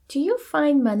Do you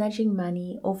find managing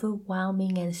money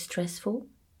overwhelming and stressful?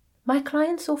 My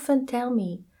clients often tell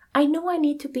me, I know I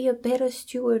need to be a better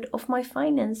steward of my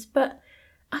finance, but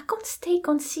I can't stay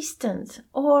consistent,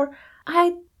 or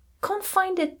I can't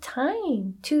find the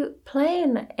time to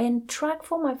plan and track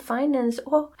for my finance,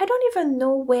 or I don't even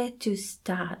know where to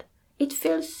start. It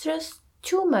feels just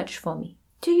too much for me.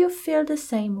 Do you feel the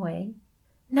same way?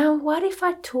 Now, what if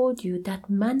I told you that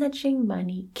managing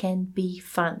money can be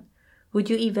fun? Would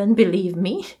you even believe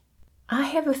me? I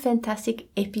have a fantastic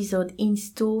episode in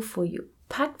store for you,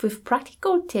 packed with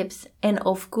practical tips and,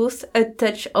 of course, a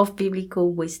touch of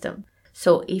biblical wisdom.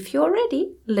 So if you're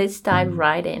ready, let's dive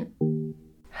right in.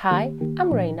 Hi,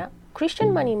 I'm Reina,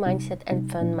 Christian money mindset and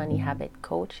fun money habit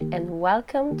coach, and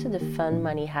welcome to the Fun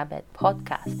Money Habit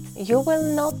podcast. You will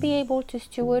not be able to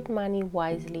steward money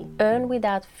wisely, earn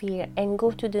without fear, and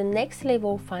go to the next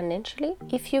level financially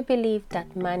if you believe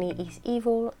that money is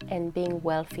evil and being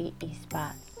wealthy is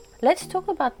bad. Let's talk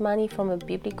about money from a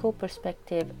biblical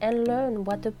perspective and learn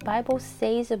what the Bible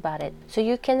says about it so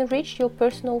you can reach your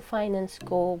personal finance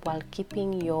goal while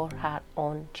keeping your heart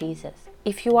on Jesus.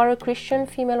 If you are a Christian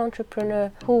female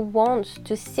entrepreneur who wants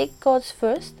to seek God's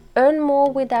first, earn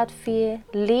more without fear,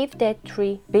 live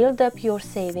debt-free, build up your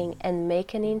saving, and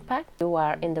make an impact, you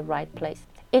are in the right place.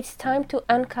 It's time to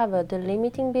uncover the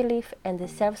limiting belief and the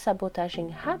self-sabotaging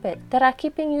habit that are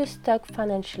keeping you stuck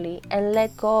financially and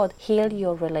let God heal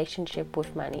your relationship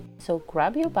with money. So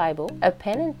grab your Bible, a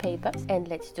pen and paper, and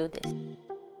let's do this.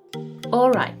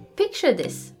 Alright, picture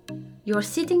this. You're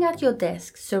sitting at your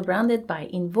desk surrounded by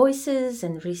invoices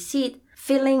and receipts,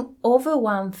 feeling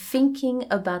overwhelmed thinking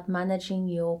about managing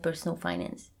your personal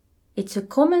finance. It's a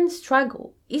common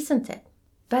struggle, isn't it?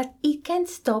 But it can't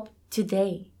stop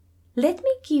today. Let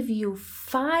me give you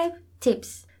 5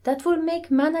 tips that will make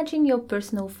managing your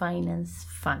personal finance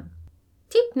fun.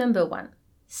 Tip number 1.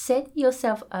 Set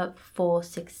yourself up for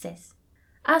success.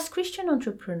 As Christian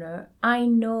entrepreneur, I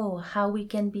know how we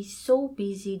can be so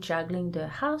busy juggling the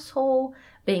household,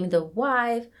 being the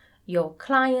wife, your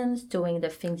clients, doing the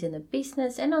things in the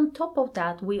business, and on top of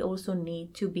that, we also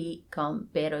need to become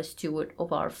better steward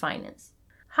of our finance.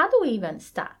 How do we even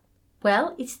start?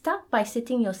 Well, it starts by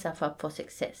setting yourself up for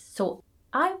success. So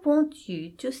I want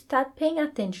you to start paying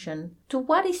attention to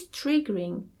what is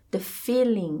triggering the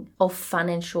feeling of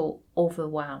financial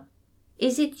overwhelm.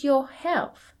 Is it your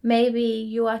health? Maybe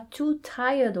you are too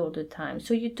tired all the time,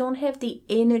 so you don't have the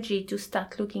energy to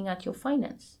start looking at your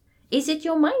finance. Is it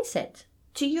your mindset?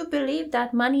 Do you believe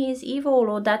that money is evil,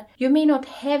 or that you may not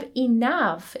have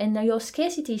enough and your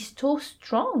scarcity is so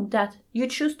strong that you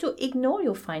choose to ignore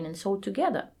your finance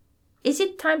altogether? Is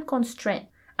it time constraint?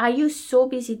 Are you so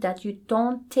busy that you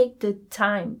don't take the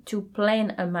time to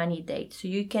plan a money date so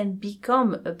you can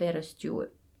become a better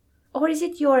steward? Or is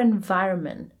it your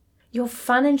environment? Your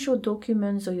financial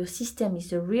documents or your system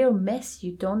is a real mess.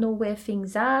 You don't know where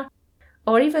things are.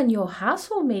 Or even your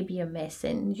household may be a mess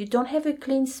and you don't have a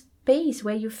clean space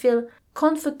where you feel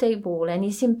comfortable and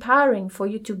it's empowering for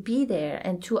you to be there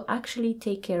and to actually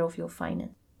take care of your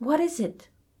finance. What is it?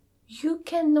 You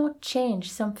cannot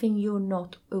change something you're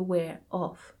not aware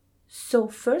of. So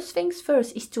first things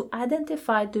first is to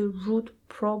identify the root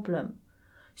problem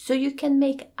so you can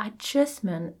make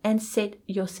adjustment and set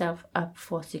yourself up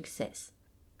for success.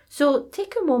 So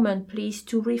take a moment, please,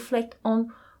 to reflect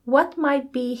on what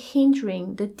might be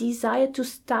hindering the desire to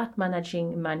start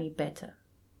managing money better.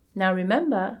 Now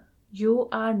remember, you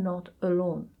are not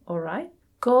alone, alright?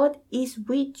 God is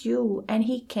with you and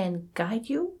He can guide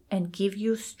you and give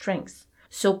you strength.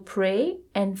 So pray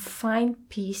and find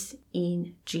peace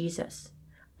in Jesus.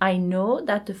 I know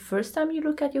that the first time you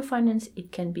look at your finance,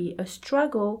 it can be a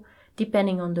struggle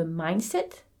depending on the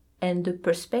mindset and the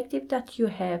perspective that you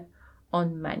have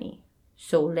on money.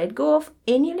 So let go of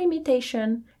any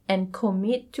limitation and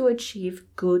commit to achieve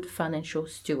good financial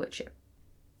stewardship.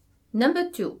 Number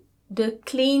 2, the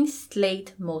clean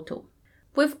slate motto.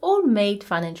 We've all made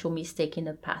financial mistakes in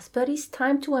the past, but it's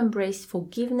time to embrace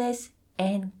forgiveness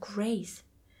and grace.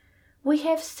 We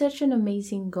have such an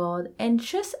amazing God, and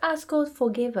just as God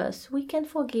forgave us, we can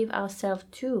forgive ourselves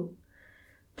too.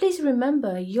 Please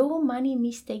remember, your money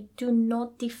mistakes do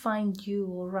not define you,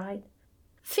 alright?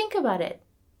 Think about it.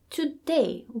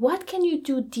 Today, what can you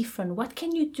do different? What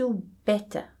can you do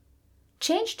better?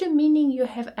 Change the meaning you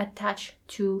have attached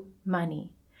to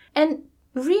money. And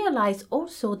realize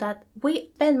also that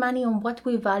we spend money on what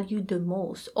we value the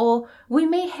most, or we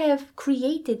may have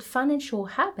created financial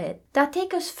habits that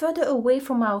take us further away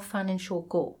from our financial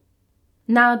goal.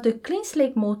 Now, the clean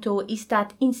slate motto is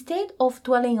that instead of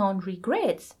dwelling on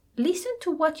regrets, listen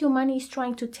to what your money is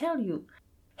trying to tell you.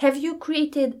 Have you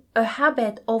created a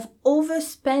habit of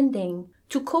overspending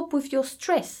to cope with your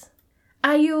stress?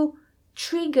 Are you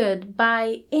triggered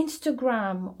by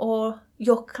Instagram or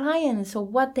your clients or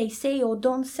what they say or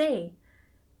don't say?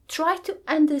 Try to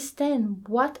understand,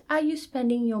 what are you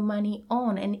spending your money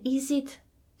on, and is it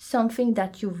something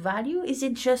that you value? Is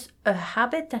it just a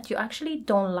habit that you actually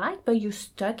don't like but you're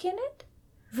stuck in it?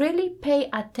 Really pay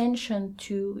attention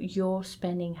to your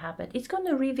spending habit. It's going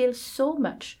to reveal so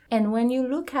much. And when you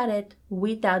look at it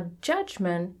without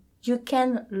judgment, you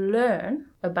can learn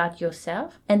about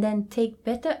yourself and then take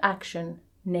better action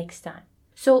next time.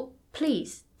 So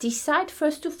please decide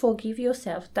first to forgive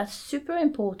yourself. That's super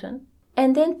important.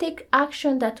 And then take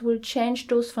action that will change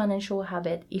those financial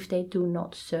habits if they do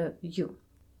not serve you.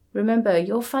 Remember,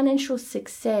 your financial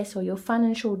success or your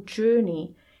financial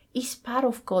journey is part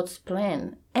of God's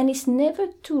plan, and it's never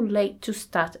too late to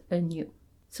start anew.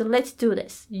 So let's do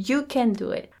this. You can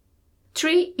do it.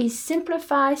 3 is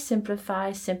simplify,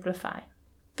 simplify, simplify.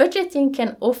 Budgeting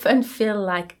can often feel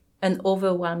like an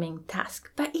overwhelming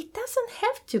task, but it doesn't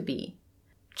have to be.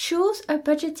 Choose a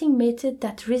budgeting method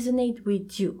that resonates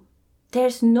with you.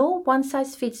 There's no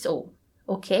one-size-fits-all,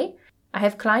 okay? I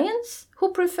have clients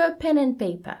who prefer pen and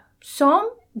paper.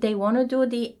 Some, they want to do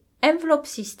the envelope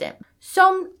system.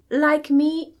 Some, like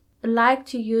me, like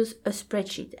to use a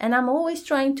spreadsheet. And I'm always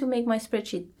trying to make my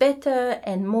spreadsheet better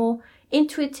and more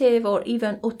intuitive, or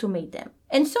even automate them.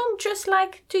 And some just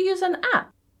like to use an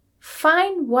app.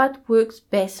 Find what works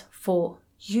best for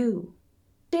you.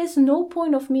 There's no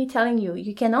point of me telling you,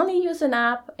 you can only use an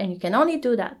app and you can only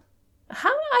do that. How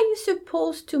are you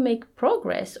supposed to make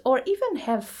progress or even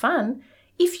have fun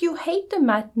if you hate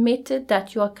the method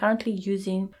that you are currently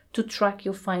using to track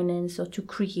your finance or to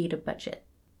create a budget?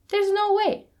 There's no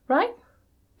way, right?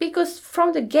 Because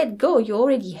from the get-go, you're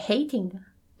already hating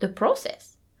the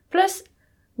process. Plus,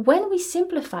 when we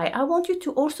simplify, I want you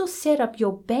to also set up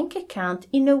your bank account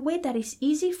in a way that is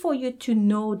easy for you to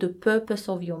know the purpose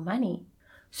of your money.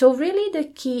 So really the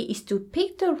key is to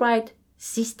pick the right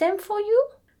system for you,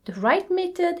 the right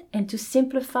method, and to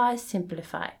simplify,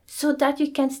 so that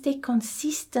you can stay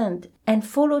consistent and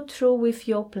follow through with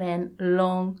your plan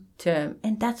long term.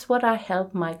 And that's what I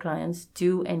help my clients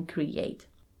do and create.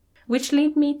 Which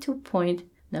leads me to point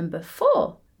number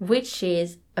 4, which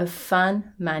is a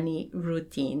fun money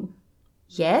routine.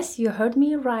 Yes, you heard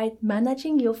me right.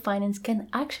 Managing your finance can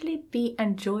actually be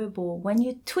enjoyable when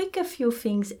you tweak a few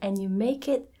things and you make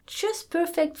it just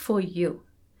perfect for you.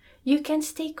 You can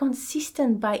stay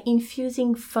consistent by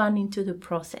infusing fun into the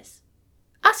process.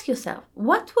 Ask yourself,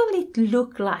 what will it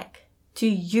look like to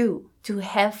you to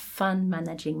have fun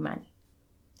managing money?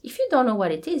 If you don't know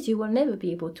what it is, you will never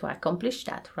be able to accomplish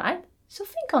that, right? So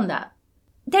think on that.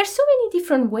 There's so many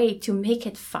different ways to make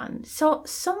it fun. So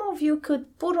some of you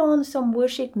could put on some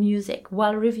worship music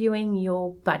while reviewing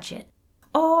your budget,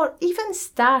 or even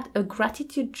start a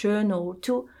gratitude journal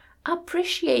to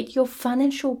appreciate your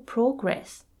financial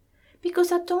progress.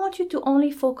 Because I don't want you to only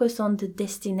focus on the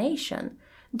destination.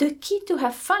 The key to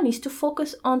have fun is to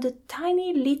focus on the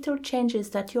tiny little changes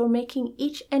that you're making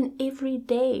each and every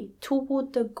day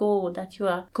toward the goal that you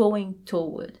are going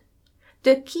toward.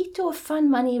 The key to a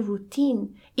fun money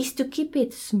routine is to keep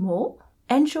it small,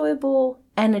 enjoyable,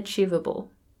 and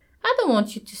achievable. I don't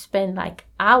want you to spend like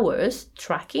hours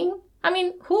tracking. I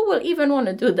mean, who will even want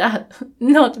to do that?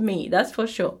 Not me, that's for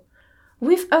sure.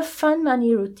 With a fun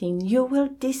money routine, you will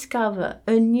discover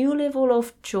a new level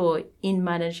of joy in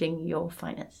managing your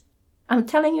finance. I'm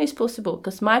telling you it's possible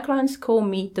because my clients call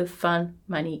me the fun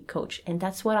money coach, and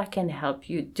that's what I can help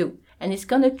you do. And it's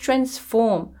going to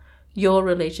transform your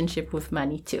relationship with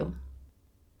money too.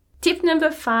 Tip number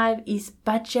 5 is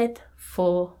budget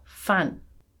for fun.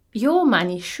 Your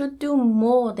money should do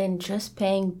more than just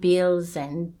paying bills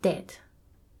and debt.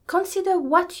 Consider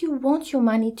what you want your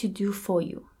money to do for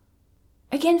you.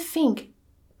 Again, think,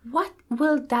 what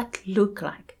will that look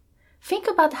like? Think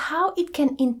about how it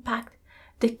can impact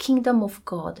the kingdom of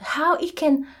God, how it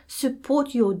can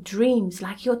support your dreams,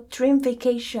 like your dream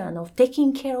vacation, of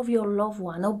taking care of your loved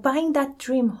one, or buying that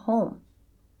dream home.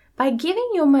 By giving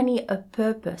your money a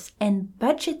purpose and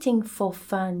budgeting for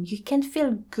fun, you can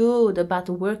feel good about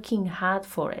working hard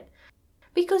for it,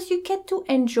 because you get to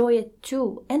enjoy it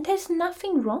too, and there's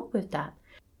nothing wrong with that.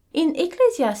 In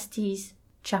Ecclesiastes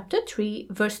chapter 3,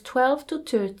 verse 12 to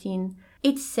 13,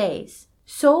 it says,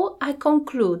 "So I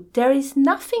conclude there is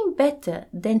nothing better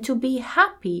than to be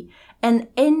happy and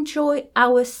enjoy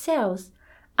ourselves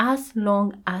as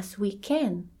long as we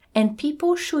can. And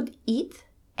people should eat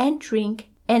and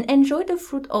drink and enjoy the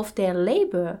fruit of their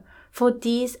labor, for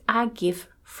these are gifts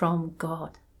from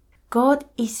God." God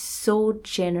is so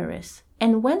generous,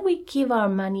 And when we give our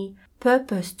money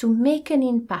purpose to make an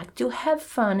impact, to have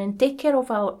fun and take care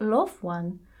of our loved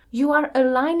one, you are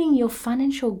aligning your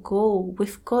financial goal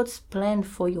with God's plan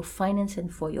for your finance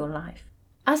and for your life.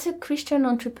 As a Christian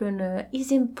entrepreneur,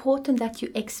 it's important that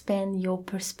you expand your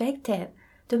perspective.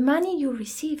 The money you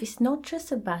receive is not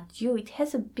just about you, it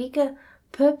has a bigger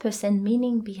purpose and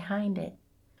meaning behind it.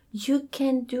 You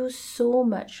can do so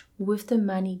much with the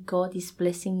money God is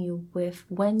blessing you with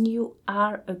when you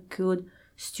are a good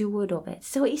steward of it.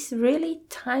 So it's really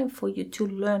time for you to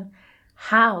learn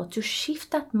how to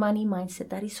shift that money mindset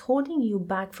that is holding you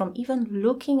back from even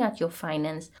looking at your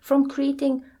finance, from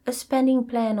creating a spending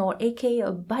plan or aka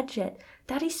a budget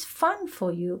that is fun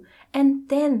for you, and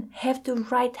then have the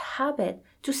right habit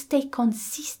to stay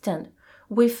consistent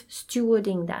with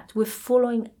stewarding that, with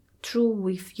following through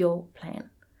with your plan.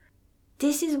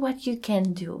 This is what you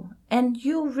can do, and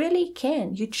you really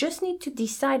can. You just need to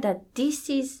decide that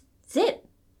this is it.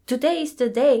 Today is the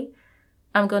day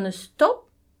I'm going to stop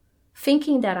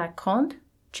thinking that I can't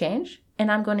change,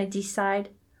 and I'm going to decide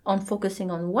on focusing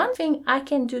on one thing I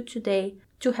can do today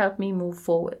to help me move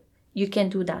forward. You can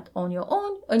do that on your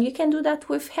own, and you can do that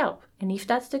with help. And if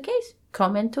that's the case,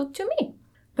 come and talk to me.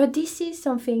 But this is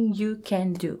something you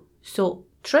can do. So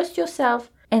trust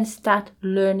yourself and start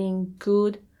learning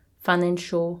good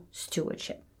financial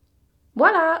stewardship.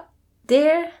 Voila!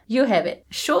 There you have it.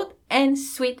 Short and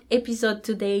sweet episode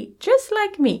today, just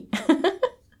like me.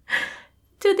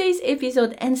 Today's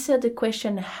episode answered the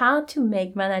question how to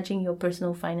make managing your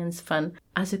personal finance fun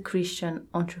as a Christian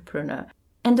entrepreneur.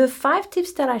 And the 5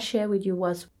 tips that I share with you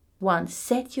was 1.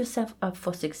 Set yourself up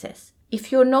for success.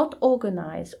 If you're not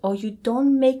organized or you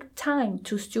don't make time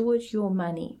to steward your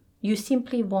money, you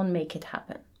simply won't make it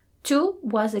happen. 2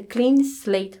 was a clean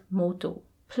slate motto.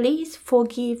 Please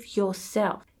forgive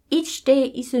yourself. Each day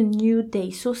is a new day,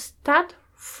 so start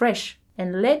fresh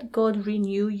and let God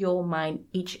renew your mind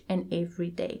each and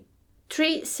every day.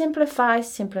 3, simplify.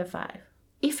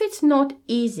 If it's not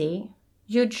easy,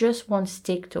 you just won't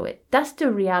stick to it. That's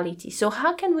the reality. So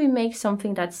how can we make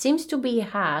something that seems to be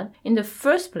hard in the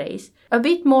first place a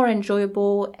bit more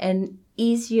enjoyable and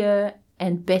easier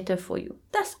and better for you?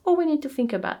 That's all we need to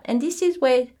think about. And this is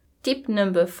where tip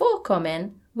number 4 comes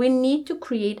in. We need to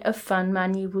create a fun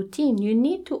money routine. You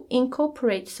need to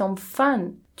incorporate some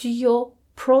fun to your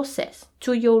process,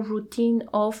 to your routine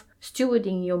of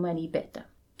stewarding your money better.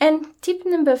 And tip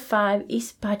number 5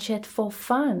 is budget for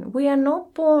fun. We are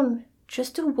not born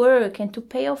just to work and to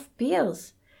pay off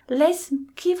bills. Let's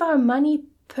give our money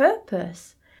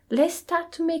purpose. Let's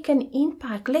start to make an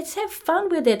impact. Let's have fun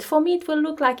with it. For me, it will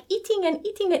look like eating and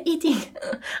eating and eating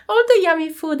all the yummy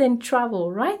food and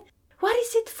travel, right? What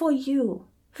is it for you?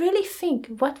 Really think,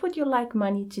 what would you like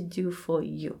money to do for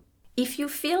you? If you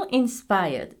feel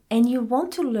inspired and you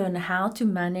want to learn how to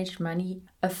manage money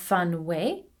a fun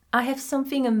way, I have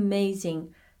something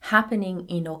amazing happening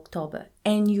in October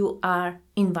and you are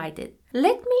invited.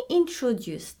 Let me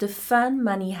introduce the Fun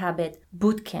Money Habit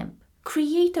Bootcamp.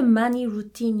 Create a money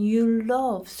routine you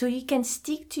love so you can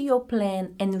stick to your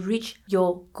plan and reach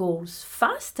your goals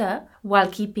faster while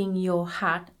keeping your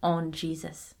heart on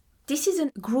Jesus. This is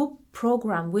a group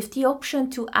program with the option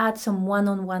to add some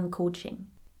one-on-one coaching.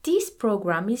 This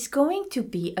program is going to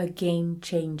be a game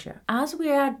changer as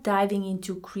we are diving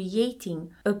into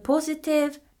creating a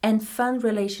positive and fun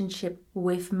relationship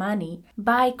with money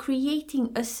by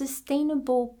creating a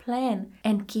sustainable plan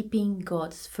and keeping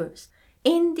God first.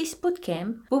 In this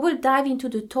bootcamp, we will dive into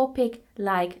the topic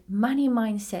like money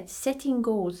mindset, setting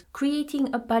goals,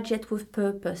 creating a budget with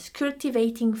purpose,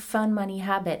 cultivating fun money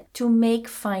habits to make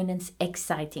finance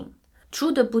exciting.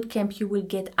 Through the bootcamp, you will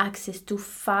get access to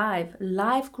 5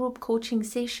 live group coaching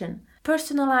sessions,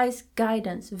 personalized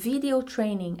guidance, video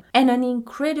training, and an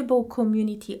incredible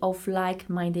community of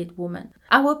like-minded women.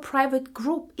 Our private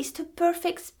group is the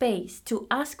perfect space to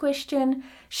ask questions,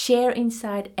 share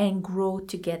insight, and grow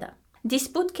together. This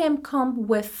bootcamp comes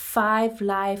with 5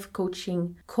 live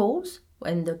coaching calls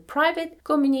and the private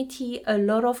community, a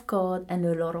lot of God, and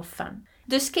a lot of fun.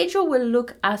 The schedule will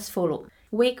look as follows.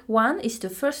 Week 1 is the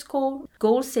first call,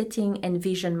 goal setting and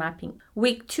vision mapping.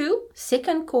 Week 2,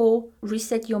 second call,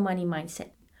 reset your money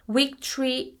mindset. Week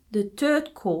 3, the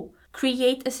third call,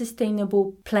 create a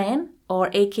sustainable plan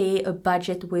or aka a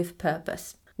budget with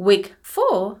purpose. Week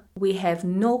 4, we have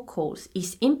no calls.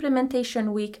 It's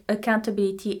implementation week,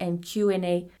 accountability and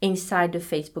Q&A inside the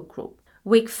Facebook group.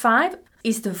 Week 5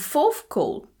 is the 4th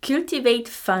call, cultivate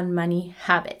fun money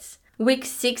habits. Week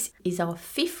 6 is our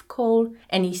 5th call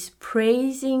and is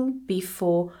praising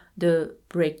before the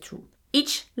breakthrough.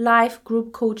 Each live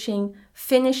group coaching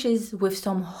finishes with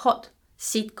some hot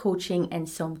seat coaching, and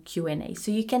some Q&A. So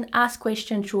you can ask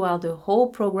questions throughout the whole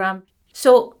program.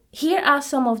 So here are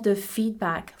some of the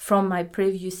feedback from my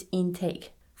previous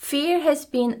intake. Fear has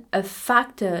been a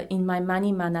factor in my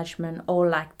money management or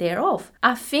lack thereof.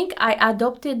 I think I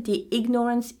adopted the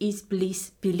ignorance is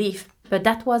bliss belief, but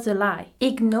that was a lie.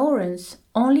 Ignorance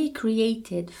only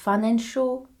created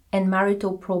financial and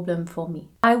marital problem for me.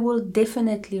 I will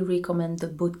definitely recommend the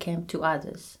bootcamp to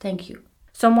others. Thank you.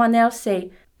 Someone else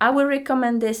say, I will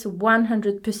recommend this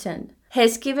 100%.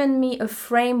 Has given me a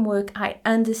framework I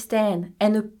understand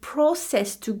and a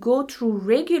process to go through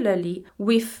regularly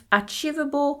with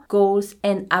achievable goals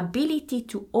and ability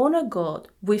to honor God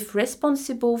with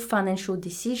responsible financial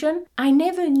decision I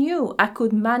never knew I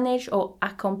could manage or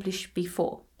accomplish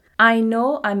before. I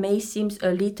know I may seem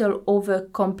a little over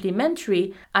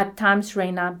complimentary at times,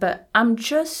 Raina, but I'm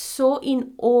just so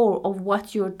in awe of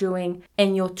what you're doing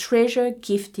and your treasure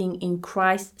gifting in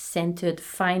Christ-centered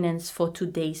finance for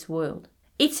today's world.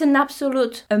 It's an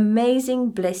absolute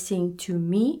amazing blessing to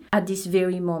me at this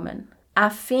very moment. I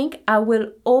think I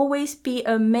will always be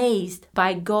amazed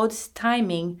by God's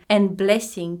timing and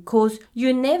blessing because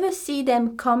you never see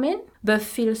them coming but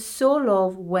feel so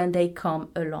loved when they come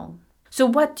along. So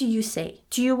what do you say?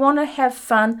 Do you want to have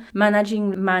fun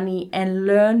managing money and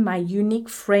learn my unique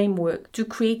framework to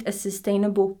create a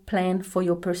sustainable plan for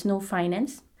your personal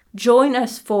finance? Join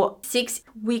us for a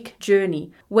 6-week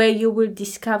journey where you will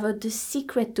discover the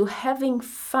secret to having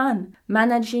fun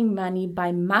managing money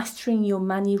by mastering your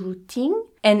money routine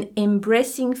and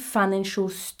embracing financial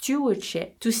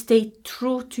stewardship to stay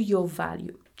true to your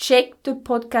value. Check the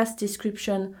podcast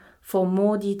description for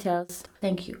more details.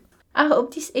 Thank you. I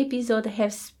hope this episode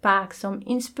has sparked some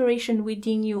inspiration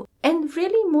within you and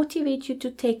really motivate you to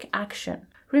take action.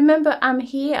 Remember, I'm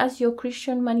here as your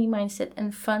Christian money mindset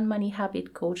and fun money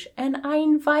habit coach, and I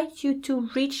invite you to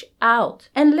reach out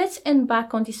and let's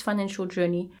embark on this financial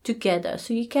journey together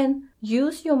so you can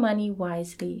use your money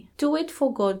wisely, do it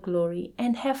for God's glory,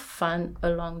 and have fun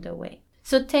along the way.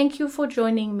 So thank you for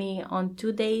joining me on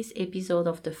today's episode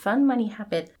of the Fun Money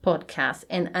Habit podcast.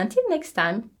 And until next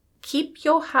time, keep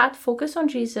your heart focused on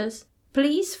Jesus.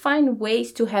 Please find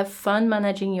ways to have fun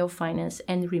managing your finance.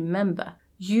 And remember,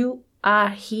 you are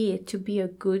here to be a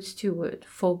good steward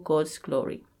for God's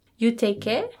glory. You take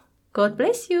care. God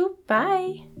bless you.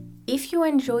 Bye. If you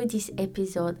enjoyed this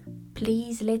episode,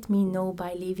 please let me know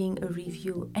by leaving a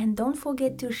review. And don't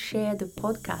forget to share the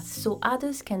podcast so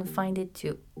others can find it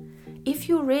too. If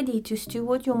you're ready to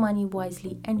steward your money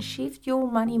wisely and shift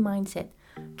your money mindset,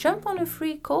 jump on a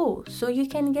free call so you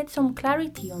can get some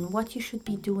clarity on what you should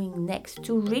be doing next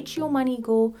to reach your money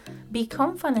goal,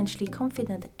 become financially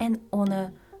confident, and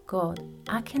honor God.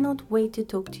 I cannot wait to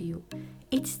talk to you.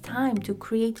 It's time to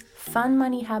create fun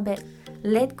money habit,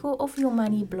 let go of your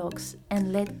money blocks,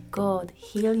 and let God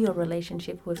heal your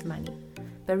relationship with money.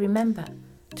 But remember,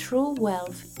 true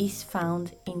wealth is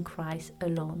found in Christ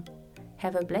alone.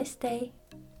 Have a blessed day.